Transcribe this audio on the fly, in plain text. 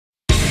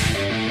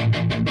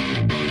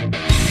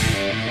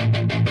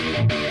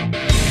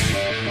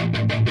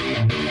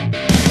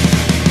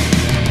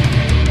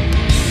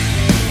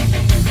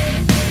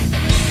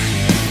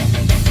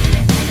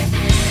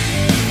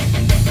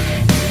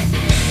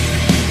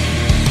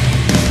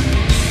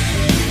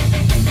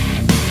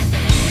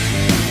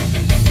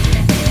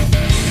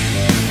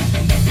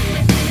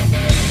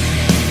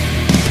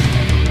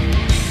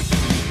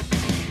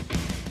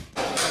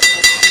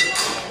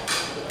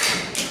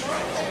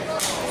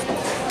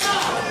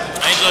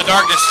Angel of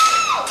Darkness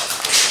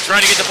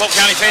trying to get the Polk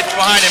County faithful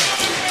behind him.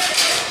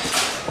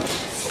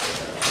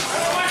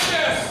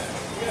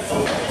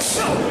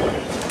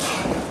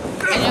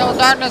 Angel of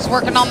Darkness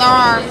working on the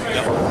arm.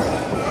 Yep.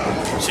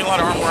 Seen a lot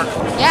of arm work.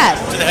 Yes.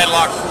 To the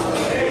headlock.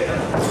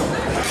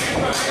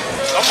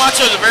 El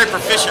Macho is a very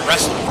proficient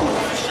wrestler,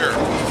 for sure.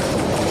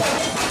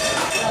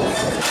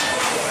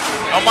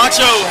 El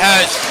Macho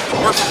has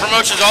worked for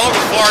promotions all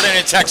over Florida and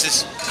in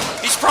Texas.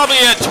 He's probably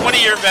a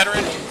 20-year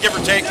veteran, give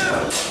or take.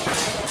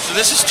 So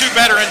this is two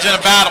veterans in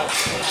a battle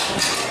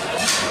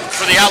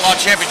for the Outlaw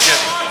Championship,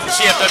 the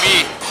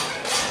CPWF.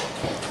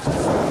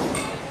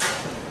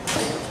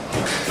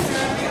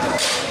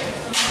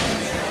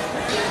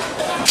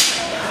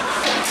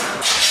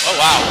 Oh,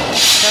 wow.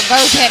 They're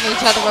both hitting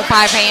each other with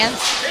 5 hands.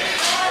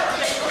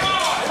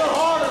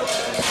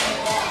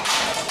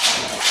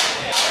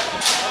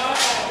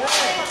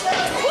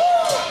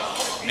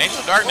 Angel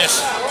of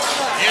Darkness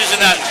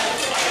using a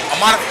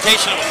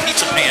modification of a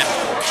pizza pan.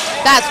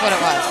 That's what it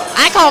was.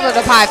 I called it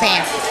a pie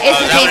pan. It's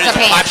a pizza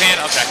pan. Pie pan?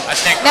 Okay. I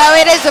think. No,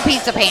 it is a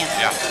pizza pan.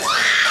 Yeah.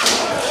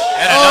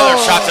 And another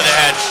shot to the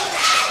head.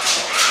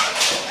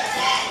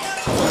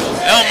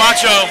 El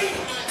Macho.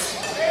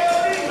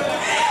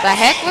 The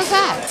heck was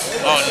that?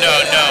 Oh,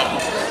 no,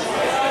 no.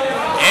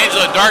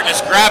 Angel of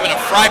Darkness grabbing a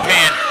fry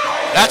pan.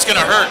 That's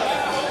going to hurt.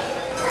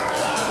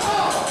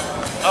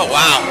 Oh,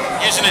 wow.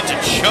 Using it to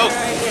choke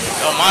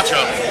El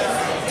Macho.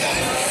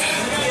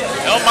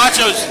 El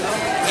Macho's,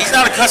 he's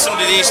not accustomed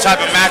to these type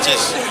of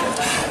matches,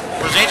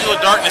 whereas Angel of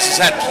Darkness has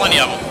had plenty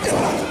of them.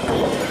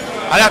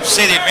 I'd have to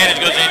say the advantage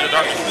goes to Angel of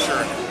Darkness for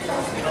sure.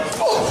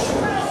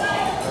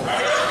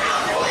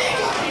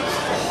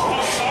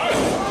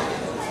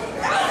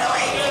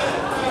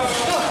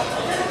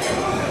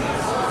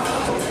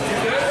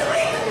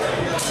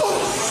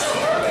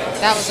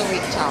 That was a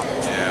weak chop.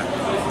 Yeah.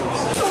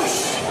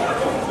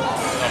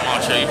 El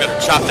Macho, you better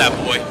chop that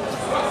boy.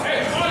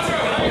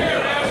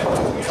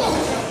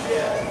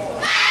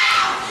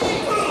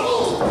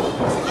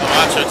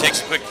 Macho takes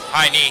a quick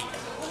high knee.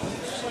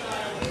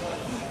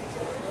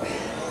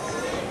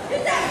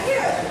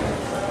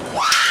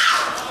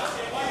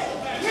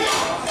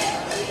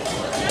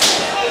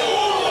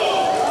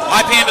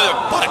 High pan to the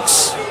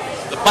buttocks.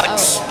 The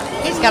buttocks. Oh,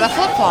 he's got a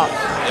flip-flop.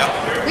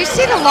 Yep. We've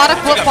seen a lot of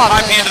flip-flops.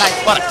 High pan to the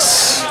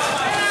buttocks.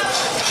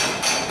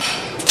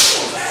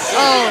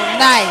 Oh,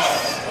 nice.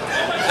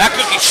 That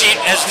cookie sheet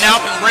has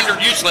now been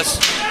rendered useless.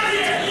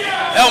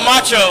 El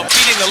Macho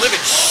beating the living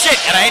shit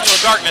out of Angel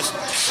of Darkness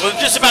with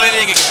just about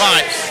anything he can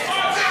find.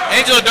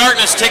 Angel of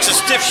Darkness takes a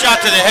stiff shot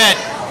to the head.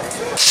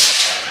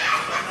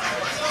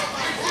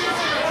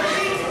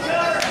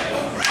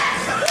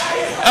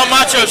 El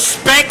Macho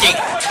spanking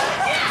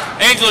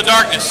Angel of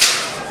Darkness.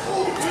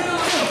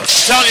 I'm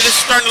telling you, this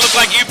is starting to look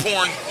like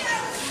U-porn.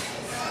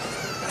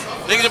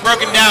 Things are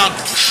broken down.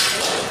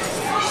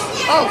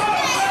 Oh.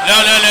 No,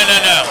 no, no, no,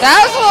 no.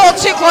 That was a little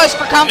too close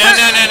for comfort. No,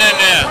 no, no, no,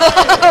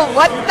 no.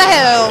 What the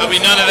hell? There'll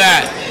be none of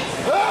that.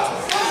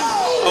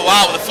 Oh,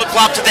 wow, with a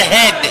flip-flop to the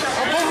head.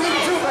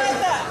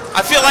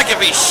 I feel like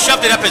if he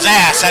shoved it up his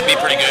ass, that'd be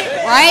pretty good.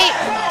 Right?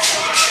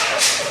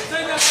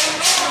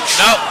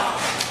 No.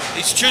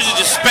 He's choosing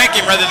to spank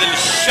him rather than to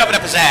shove it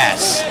up his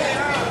ass.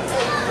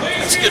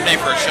 That's a good name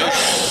for a show.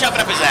 Shove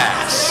it up his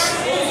ass.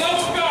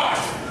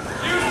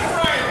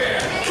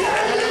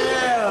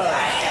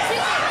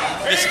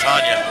 Miss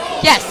Tanya.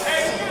 Yes.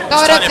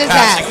 Throw it up his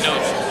ass.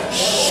 Notes.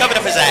 Shove it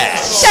up his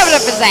ass. Shove it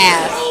up his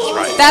ass. That's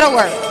right. That'll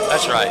work.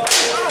 That's right.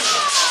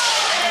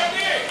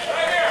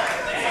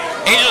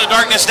 Angel of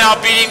Darkness now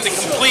beating the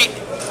complete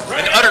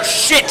and utter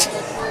shit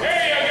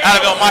out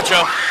of El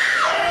Macho.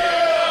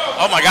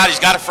 Oh my God, he's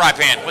got a fry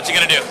pan. What's he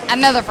gonna do?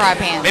 Another fry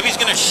pan. Maybe he's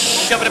gonna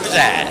shove it up his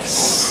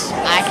ass.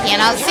 I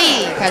cannot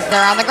see because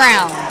they're on the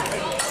ground.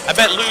 I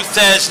bet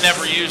Luthez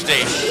never used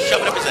a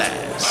shove it up his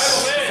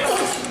ass.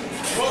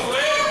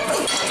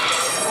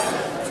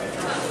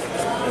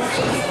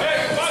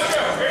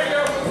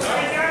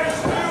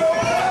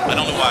 I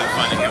don't know why I'm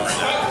finding him right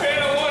now.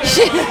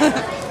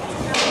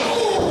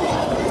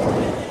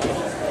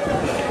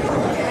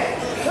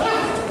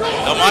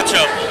 El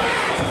Macho.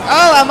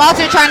 Oh, El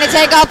Macho trying to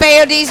take off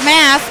AOD's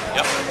mask.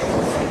 Yep.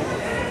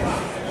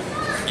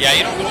 Yeah,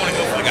 you don't want to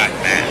go for the guy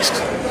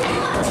masked.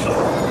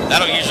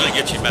 That'll usually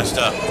get you messed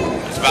up.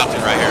 It's about to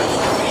right here.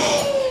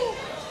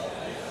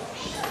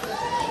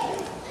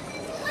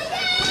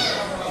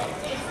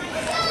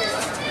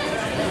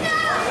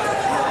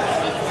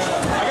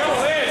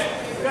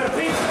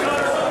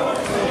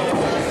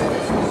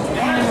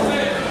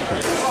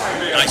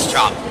 Nice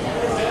chop.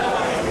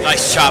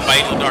 Nice chop by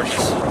Angel of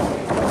Darkness.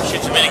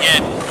 Shoots him in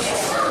again.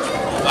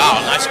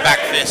 Wow, nice back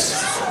fist.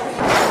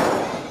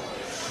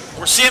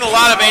 We're seeing a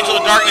lot of Angel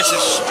of Darkness'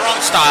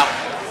 strong style.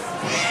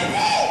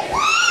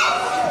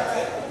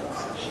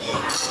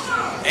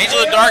 Angel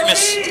of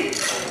Darkness. Ooh,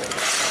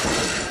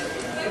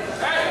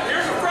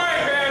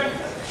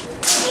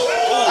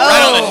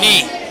 right on the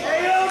knee.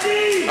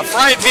 A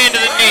frying pan to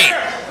the knee.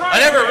 I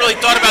never really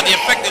thought about the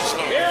effectiveness of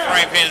a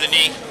frying pan to the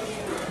knee.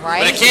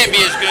 Right. But it can't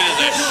be as good as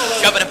a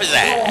shove it up his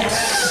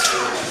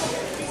ass.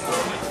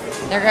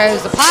 There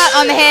goes the pot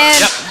on the head.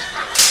 Yep.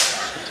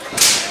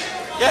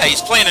 Yeah,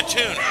 he's playing a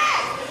tune.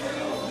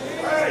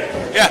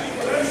 Yeah.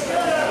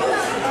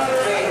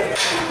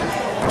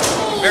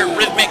 Very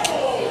rhythmic.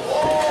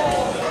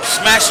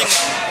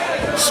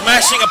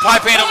 Smashing a pie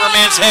pan over a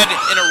man's head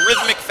in a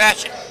rhythmic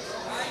fashion.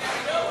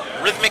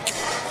 Rhythmic.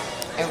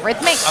 A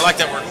rhythmic? I like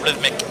that word,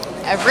 rhythmic.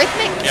 A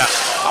rhythmic? Yeah.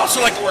 I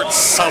also like the word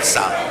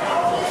salsa.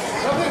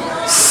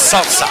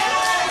 Salsa.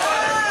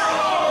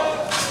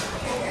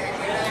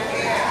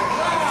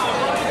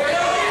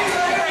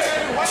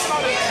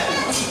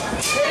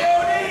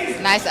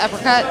 Nice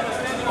uppercut.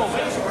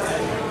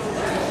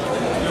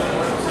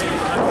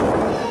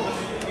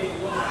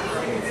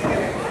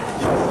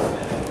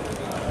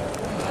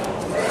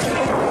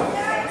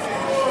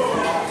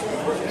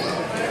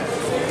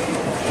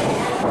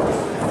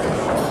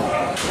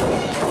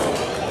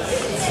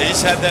 They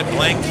just have that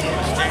blank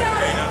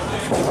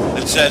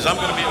that says, I'm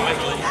going to be a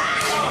Wiggly.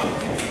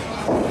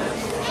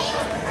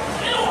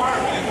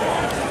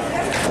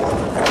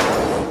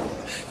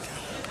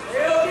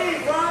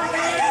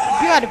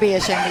 You ought to be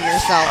ashamed of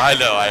yourself. I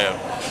know, I am.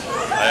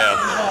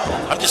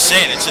 I'm just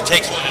saying, it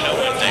takes one to know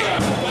one thing.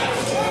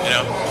 You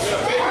know?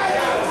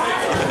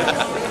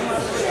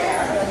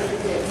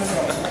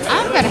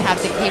 I'm going to have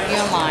to keep you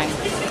in line.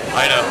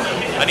 I know.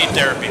 I need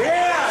therapy.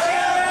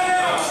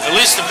 At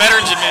least the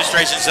Veterans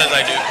Administration says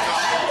I do.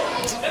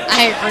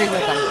 I agree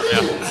with them.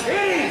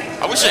 Yeah.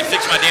 I wish I'd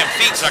fix my damn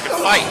feet so I could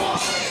fight.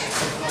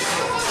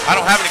 I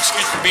don't have an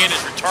excuse for being as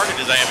retarded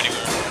as I am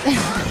anymore.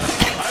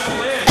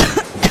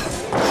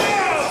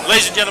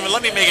 Ladies and gentlemen,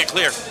 let me make it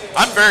clear.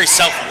 I'm very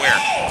self-aware.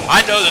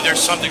 I know that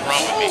there's something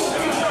wrong with me.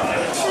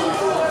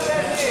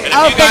 And if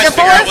you guys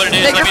figure out what it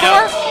is, let me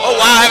know. Oh,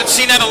 wow, I haven't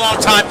seen that in a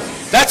long time.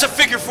 That's a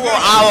figure four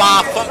a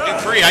la Funk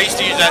Dupree. I used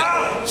to use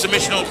that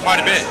submission hold quite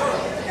a bit.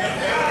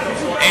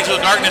 Angel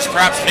of Darkness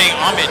perhaps paying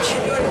homage.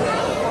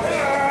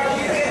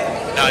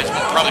 No, he's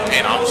probably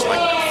paying homage like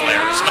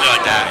Flair, somebody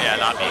like that. Yeah,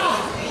 not me.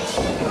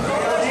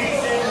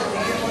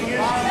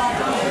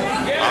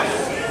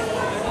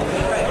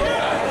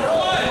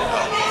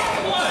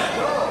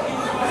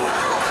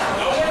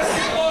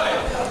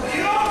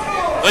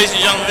 Ladies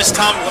and gentlemen,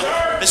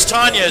 Miss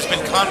Tanya has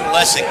been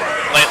convalescing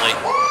lately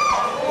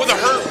with a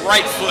hurt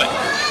right foot.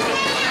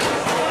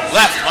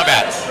 Left, my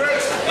bad.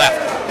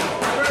 Left.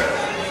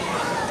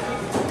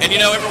 And you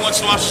know, every once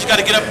in a while, she's got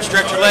to get up and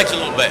stretch her legs a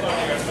little bit.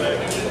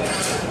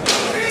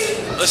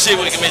 Let's see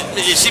what we can.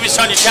 You see Miss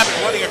Tanya Chapman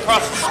running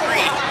across the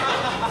screen,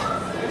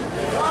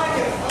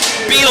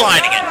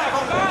 beelining it.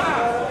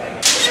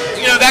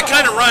 You know, that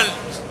kind of run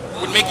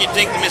would make you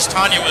think that Miss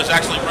Tanya was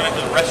actually running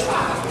to the restroom.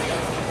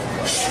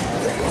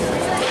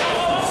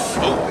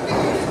 Oh,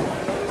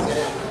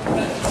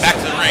 back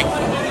to the ring.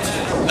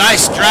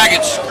 Nice dragon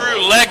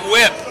screw leg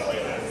whip.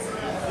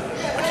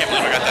 I can't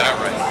believe I got that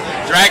out right.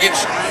 Dragon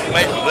screw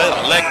leg whip.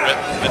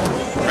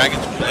 Dragon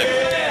screw leg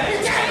whip.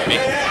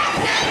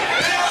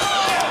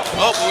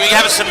 Oh, we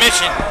have a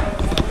submission.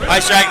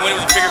 Ice Dragon winning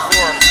with a figure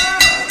four.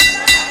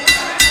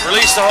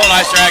 Release the hold,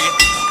 Ice Dragon.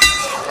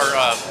 Or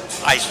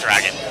Ice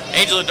Dragon.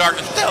 Angel of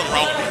Darkness. What the hell's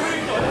wrong with me?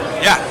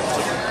 Yeah.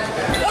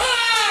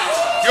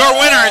 Your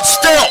winner and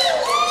still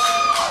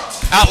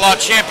Outlaw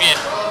Champion.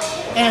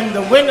 And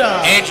the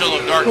winner Angel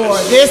of Darkness. for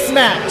this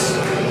match,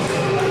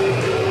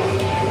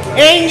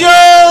 Angel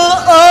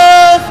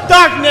of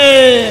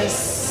Darkness.